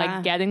and then Yeah.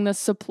 like getting the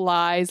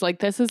supplies. Like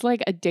this is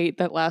like a date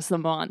that lasts a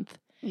month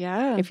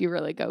Yeah. if you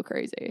really go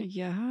crazy.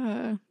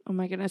 Yeah. Oh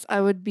my goodness. I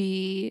would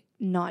be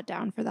not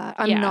down for that.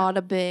 I'm Yeah. not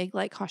a big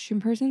like costume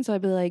person, so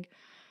I'd be like,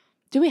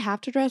 do we have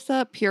to dress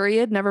up?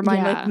 Period. Never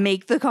mind Yeah. like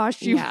make the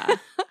costume. Yeah.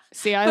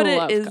 See, I But it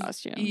love is-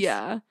 costumes.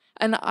 Yeah.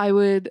 And I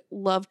would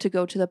love to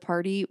go to the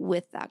party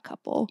with that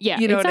couple. Yeah,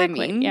 You know exactly.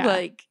 what I mean? Yeah.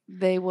 Like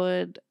they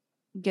would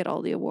get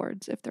all the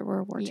awards if there were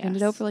awards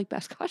handed out Yes. for like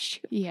best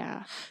costume.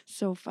 Yeah.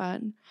 So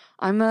fun.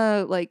 I'm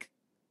a like,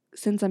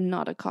 since I'm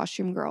not a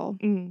costume girl,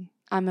 Mm.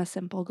 I'm a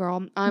simple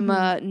girl. I'm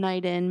a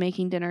night in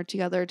making dinner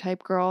together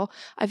type girl.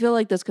 I feel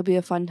like this could be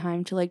a fun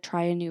time to like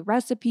try a new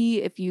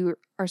recipe if you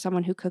are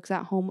someone who cooks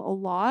at home a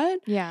lot,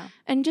 Yeah.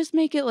 and just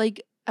make it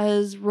like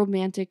as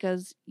romantic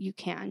as you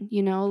can,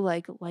 you know,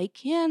 like light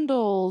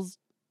candles,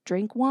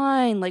 drink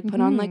wine, like put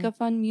on like Mhm. a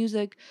fun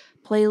music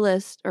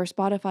playlist or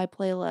Spotify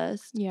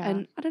playlist. Yeah.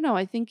 And I don't know,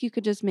 I think you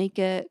could just make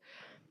it,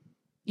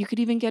 you could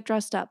even get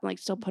dressed up, like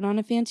still put on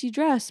a fancy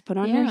dress, put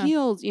on your Yeah.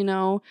 heels, you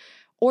know,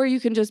 or you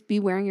can just be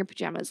wearing your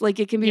pajamas. Like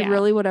it can be Yeah.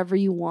 really whatever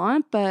you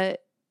want,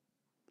 but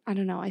I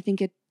don't know. I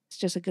think it's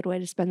just a good way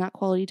to spend that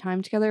quality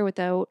time together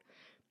without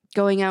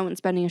going out and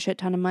spending a shit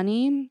ton of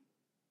money.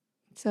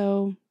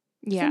 So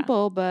Yeah.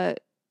 simple,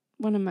 but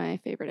one of my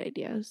favorite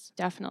ideas.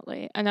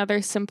 Definitely.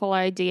 Another simple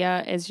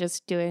idea is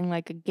just doing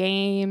like a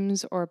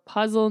games or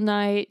puzzle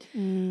night.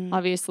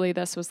 Obviously,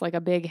 this was like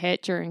a big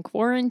hit during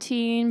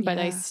quarantine, but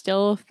I Yeah.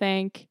 still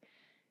think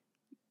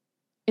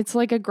it's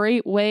like a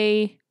great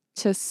way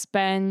to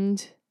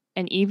spend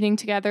an evening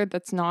together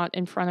that's not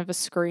in front of a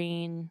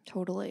screen.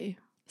 Totally.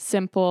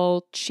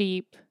 Simple,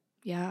 cheap.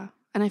 Yeah.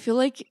 And I feel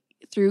like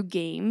through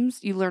games,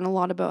 you learn a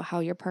lot about how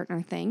your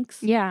partner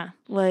thinks. Yeah.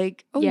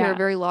 Like, oh, you're Yeah. a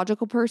very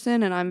logical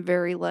person, and I'm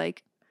very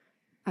like,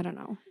 I don't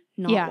know,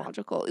 not Yeah.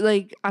 logical.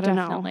 Like, I don't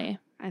know. Definitely.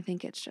 I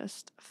think it's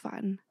just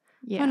fun.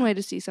 Yeah. Fun way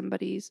to see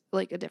somebody's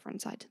like a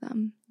different side to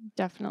them.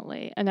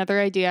 Definitely. Another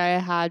idea I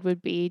had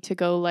would be to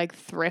go like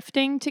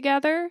thrifting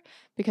together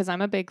because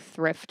I'm a big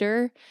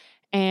thrifter,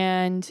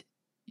 and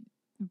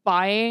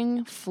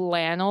buying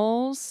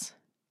flannels,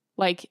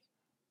 like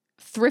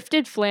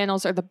thrifted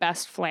flannels are the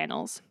best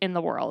flannels in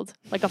the world.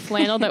 Like a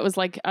flannel that was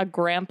like a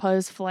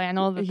grandpa's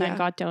flannel that Yeah. then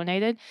got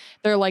donated.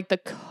 They're like the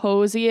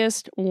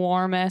coziest,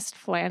 warmest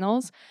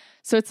flannels.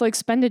 So it's like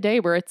spend a day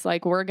where it's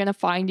like we're going to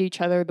find each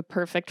other the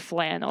perfect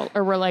flannel,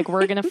 or we're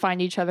going to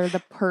find each other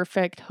the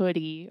perfect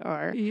hoodie,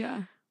 or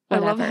Yeah. I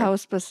love whatever.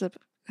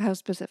 how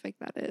specific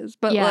that is.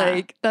 But Yeah.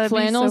 like that'd be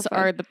so Flannels fun.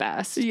 are the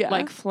best. Yeah.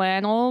 Like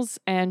flannels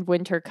and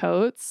winter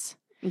coats.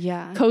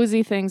 Yeah.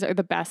 Cozy things are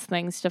the best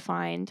things to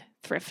find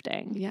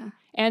thrifting. Yeah.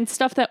 And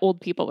stuff that old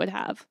people would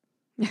have.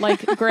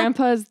 Like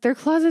grandpas, their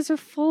closets are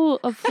full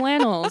of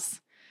flannels.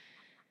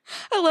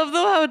 I love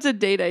though how it's a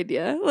date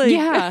idea. Like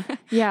Yeah.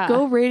 Yeah.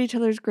 go raid each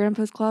other's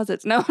grandpa's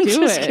closets. No, I'm Do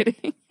just it.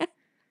 kidding.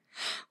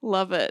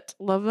 Love it.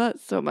 Love that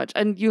so much.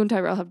 And you and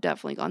Tyrell have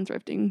definitely gone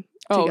thrifting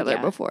Oh, together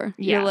yeah. before.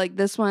 Yeah. You're like,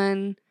 this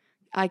one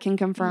I can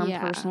confirm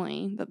Yeah.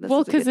 personally that this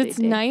Well, is a good because it's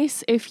date day.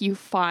 nice if you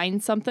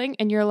find something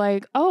and you're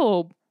like,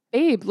 oh,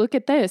 babe, look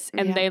at this.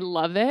 And Yeah. they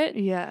love it.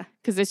 Yeah.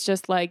 Because it's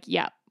just like,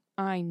 yep,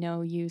 I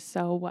know you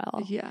so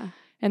well. Yeah.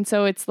 And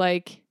so it's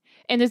like,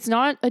 and it's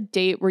not a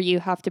date where you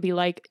have to be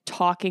like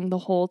talking the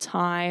whole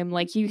time.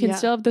 Like you can Yeah.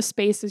 still have the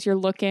space as you're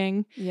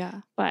looking,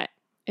 Yeah. but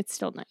it's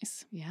still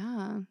nice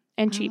Yeah.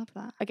 and I cheap love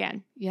that.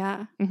 again.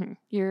 Yeah. Mhm.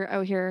 You're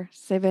out here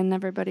saving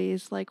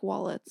everybody's like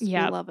wallets.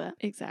 Yep. We love it.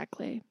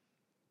 Exactly.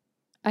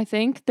 I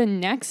think the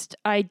next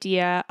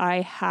idea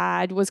I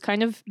had was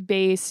kind of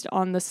based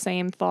on the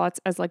same thoughts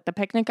as like the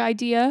picnic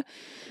idea,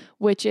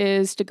 which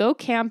is to go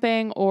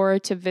camping or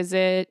to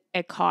visit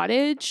a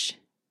cottage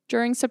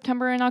during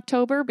September and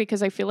October,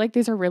 because I feel like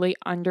these are really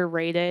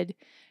underrated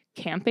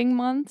camping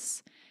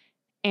months.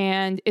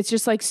 And it's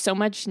just like so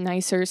much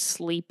nicer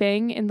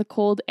sleeping in the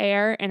cold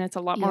air. And it's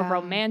a lot more Yeah.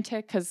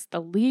 romantic because the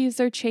leaves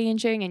are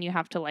changing and you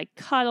have to like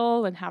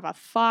cuddle and have a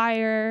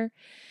fire.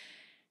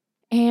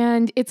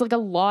 And it's like a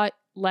lot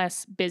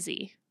less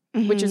busy,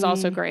 which is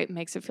also Mhm. great.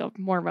 Makes it feel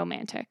more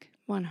romantic.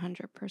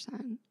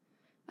 100%.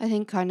 I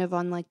think kind of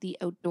on like the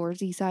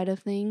outdoorsy side of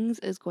things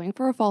is going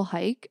for a fall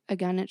hike.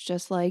 Again, it's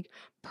just like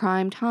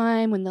prime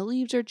time when the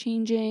leaves are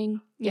changing,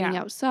 getting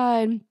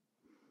outside,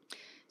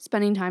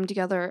 spending time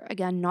together.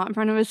 Again, not in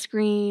front of a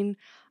screen.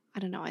 I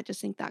don't know. I just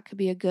think that could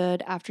be a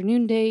good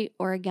afternoon date.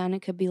 Or again,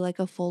 it could be like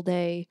a full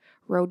day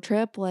road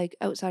trip, like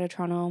outside of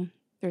Toronto.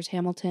 There's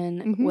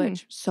Hamilton,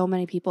 which so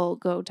many people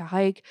go to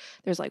hike.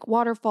 There's like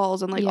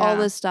waterfalls and like all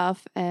this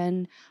stuff.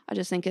 And I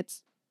just think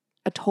it's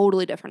a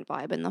totally different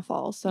vibe in the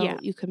fall. So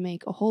you could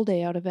make a whole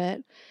day out of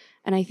it.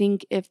 And I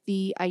think if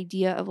the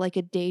idea of like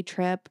a day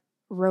trip,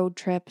 road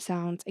trip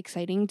sounds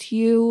exciting to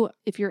you,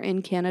 if you're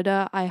in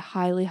Canada, I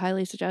highly,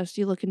 highly suggest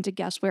you look into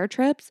Guess Where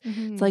Trips.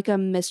 It's like a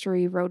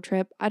mystery road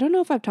trip. I don't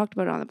know if I've talked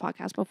about it on the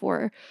podcast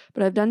before,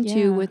 but I've done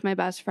 2 with my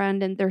best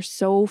friend, and they're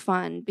so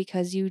fun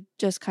because you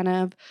just kind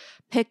of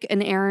pick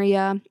an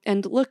area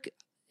and look,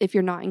 if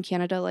you're not in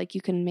Canada, like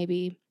you can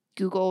maybe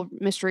Google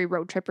mystery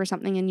road trip or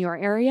something in your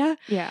area.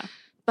 Yeah.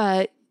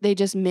 But they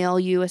just mail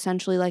you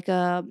essentially like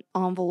a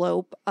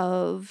envelope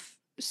of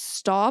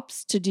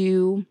stops to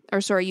do, or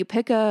sorry, you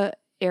pick a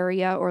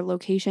area or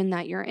location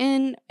that you're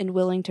in and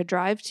willing to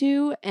drive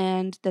to,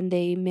 and then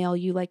they mail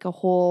you like a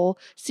whole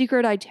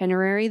secret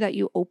itinerary that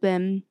you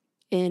open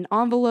in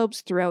envelopes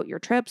throughout your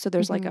trip. So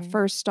there's like a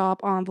first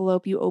stop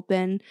envelope you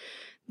open,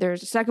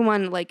 there's a second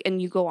one, like,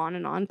 and you go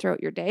on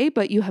throughout your day,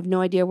 but you have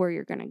no idea where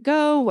you're going to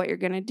go, what you're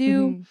going to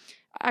do.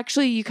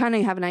 Actually, you kind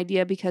of have an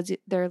idea because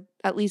they're,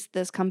 at least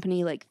this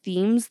company like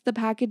themes the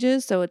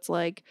packages, so it's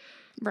like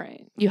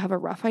you have a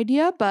rough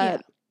idea,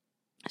 but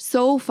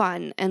so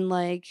fun. And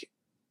like,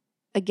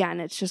 again,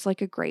 it's just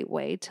like a great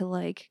way to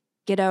like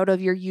get out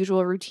of your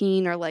usual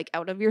routine or like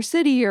out of your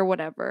city or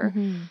whatever.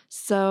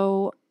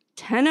 So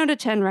 10 out of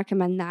 10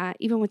 recommend that.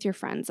 Even with your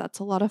friends, that's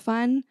a lot of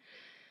fun.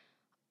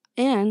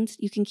 And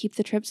you can keep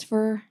the trips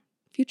for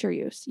future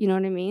use. You know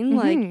what I mean?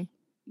 Like,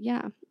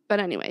 yeah. But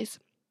anyways,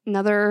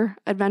 another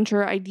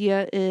adventure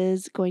idea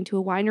is going to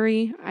a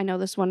winery. I know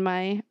this is one of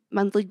my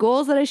monthly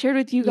goals that I shared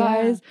with you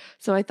guys.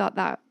 So I thought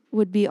that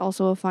would be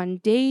also a fun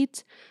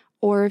date.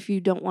 Or if you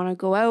don't want to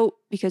go out,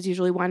 because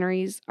usually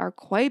wineries are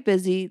quite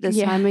busy this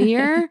time of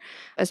year,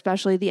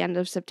 especially the end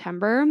of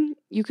September,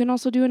 you can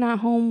also do an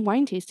at-home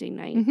wine tasting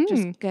night.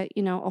 Just get,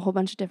 you know, a whole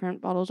bunch of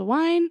different bottles of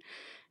wine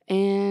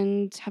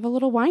and have a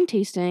little wine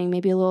tasting,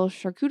 maybe a little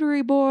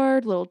charcuterie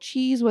board, little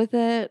cheese with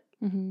it.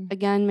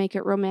 Again, make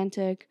it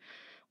romantic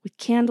with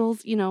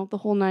candles, you know, the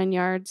whole 9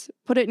 yards.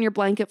 Put it in your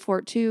blanket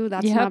fort too.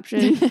 That's an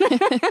option.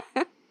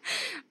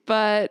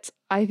 But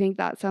I think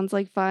that sounds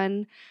like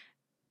fun.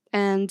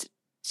 And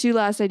 2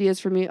 last ideas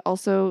for me,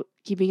 also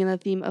keeping in the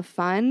theme of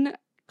fun,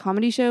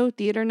 comedy show,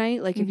 theater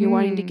night. Like if you're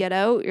wanting to get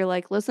out, you're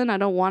like, listen, I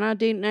don't want a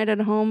date night at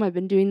home. I've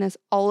been doing this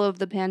all of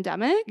the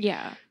pandemic.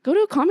 Go to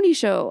a comedy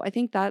show. I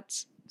think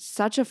that's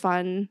such a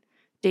fun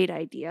date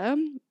idea.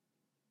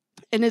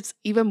 And it's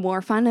even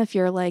more fun if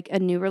you're like a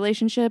new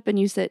relationship and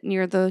you sit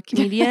near the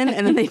comedian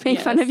and then they make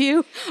fun of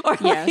you. Or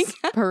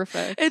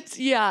perfect. It's,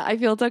 I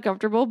feel it's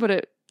uncomfortable, but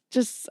it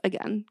just,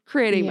 again,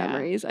 creating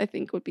memories, I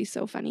think would be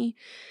so funny.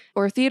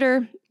 Or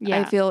theater.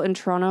 I feel in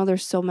Toronto,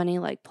 there's so many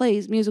like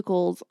plays,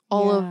 musicals,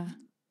 all of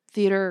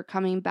theater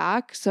coming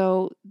back.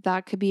 So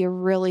that could be a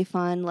really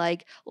fun,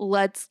 like,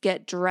 let's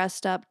get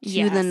dressed up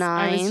to the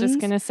nines. I was just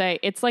going to say,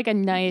 it's like a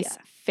nice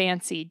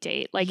fancy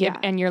date. Like,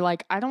 and you're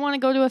like, I don't want to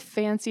go to a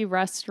fancy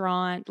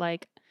restaurant.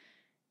 Like,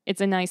 it's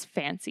a nice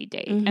fancy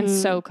date and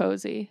so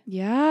cozy.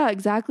 Yeah,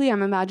 exactly.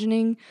 I'm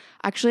imagining,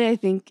 actually, I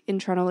think in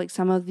Toronto, like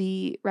some of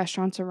the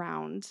restaurants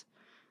around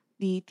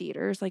the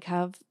theaters like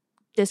have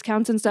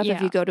discounts and stuff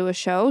if you go to a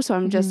show. So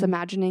I'm just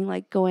imagining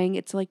like going,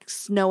 it's like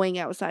snowing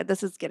outside.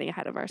 This is getting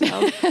ahead of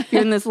ourselves.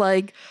 You're in this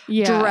like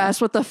dress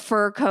with a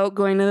fur coat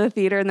going to the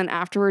theater. And then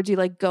afterwards you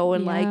like go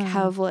and like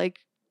have like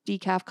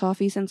decaf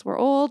coffee since we're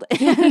old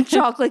and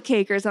chocolate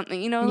cake or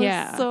something, you know,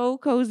 it's so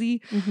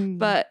cozy,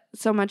 but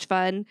so much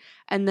fun.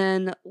 And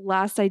then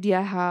last idea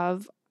I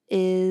have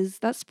is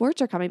that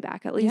sports are coming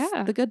back, at least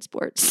the good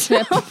sports.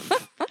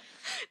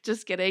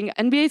 Just kidding.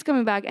 NBA's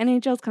coming back.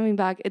 NHL's coming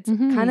back. It's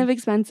kind of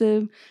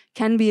expensive,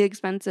 can be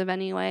expensive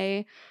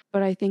anyway,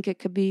 but I think it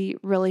could be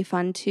really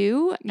fun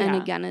too. And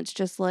again, it's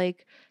just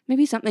like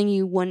maybe something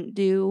you wouldn't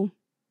do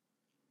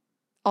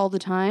all the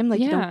time. Like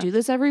you don't do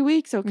this every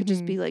week. So it could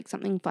just be like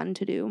something fun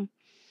to do.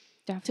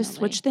 Definitely. To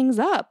switch things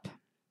up.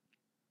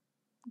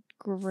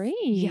 Great.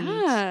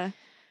 Yeah.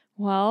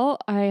 Well,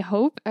 I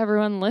hope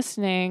everyone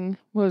listening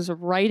was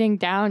writing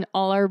down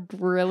all our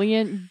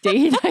brilliant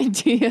date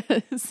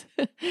ideas.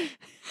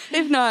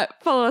 If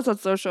not, follow us on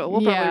social.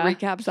 We'll probably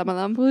recap some of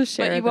them. We'll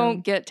share but you them.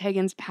 won't get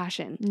Tegan's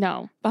passion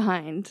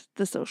behind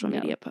the social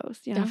media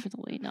post. You know?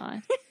 Definitely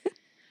not.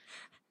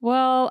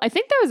 Well, I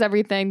think that was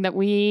everything that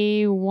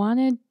we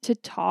wanted to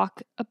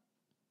talk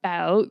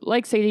about.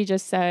 Like Sadie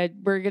just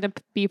said, we're going to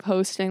be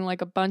posting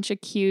like a bunch of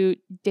cute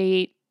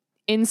date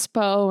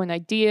inspo and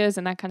ideas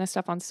and that kind of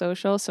stuff on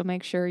social. So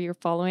make sure you're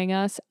following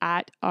us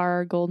at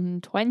our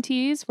Golden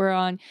 20s. We're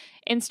on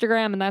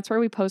Instagram and that's where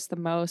we post the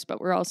most, but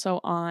we're also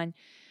on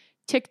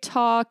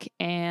TikTok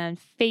and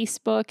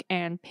Facebook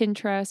and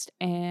Pinterest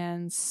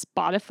and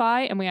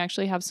Spotify. And we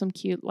actually have some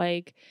cute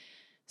like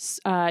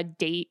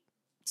date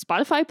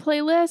Spotify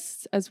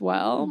playlists as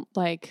well.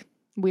 Like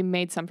we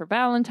made some for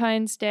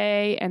Valentine's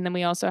Day. And then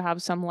we also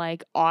have some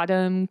like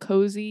autumn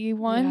cozy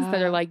ones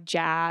that are like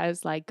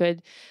jazz, like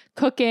good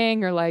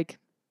cooking or like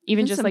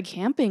even just some like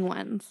camping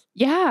ones.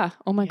 Yeah.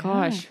 Oh my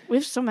gosh. We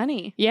have so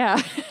many.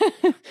 Yeah.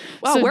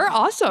 Wow, we're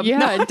awesome. Yeah,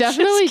 No, I'm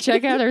definitely just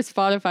check kidding. out our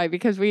Spotify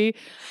because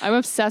I'm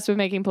obsessed with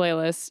making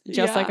playlists,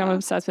 just like I'm Yeah.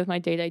 obsessed with my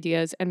date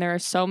ideas. And there are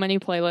so many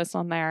playlists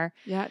on there.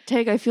 Yeah,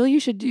 Tig, I feel you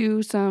should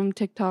do some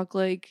TikTok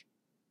like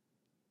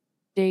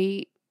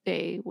date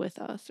day with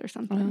us or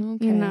something.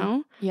 Okay. You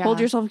know? Yeah. Hold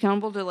yourself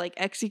accountable to like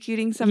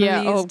executing some of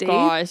these Oh dates.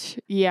 gosh.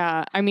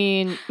 Yeah. I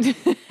mean,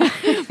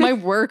 my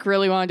work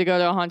really wanted to go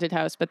to a haunted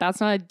house, but that's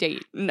not a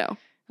date. No.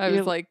 I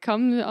was like,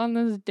 come on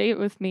this date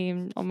with me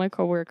and all my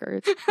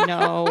coworkers.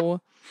 No.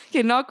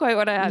 Okay, not quite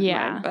what I had in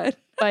mind,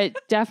 but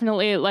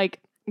definitely like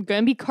I'm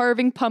gonna be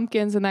carving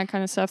pumpkins and that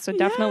kind of stuff. So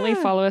definitely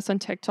Yeah. follow us on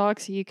TikTok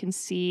so you can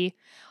see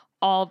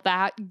all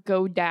that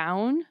go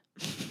down.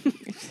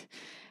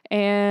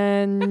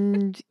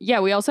 And yeah,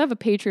 we also have a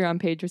Patreon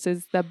page, which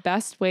is the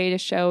best way to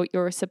show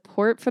your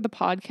support for the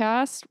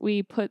podcast.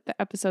 We put the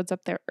episodes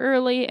up there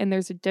early and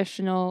there's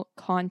additional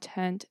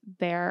content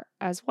there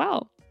as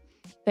well.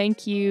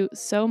 Thank you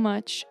so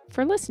much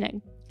for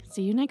listening.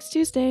 See you next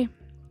Tuesday.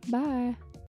 Bye.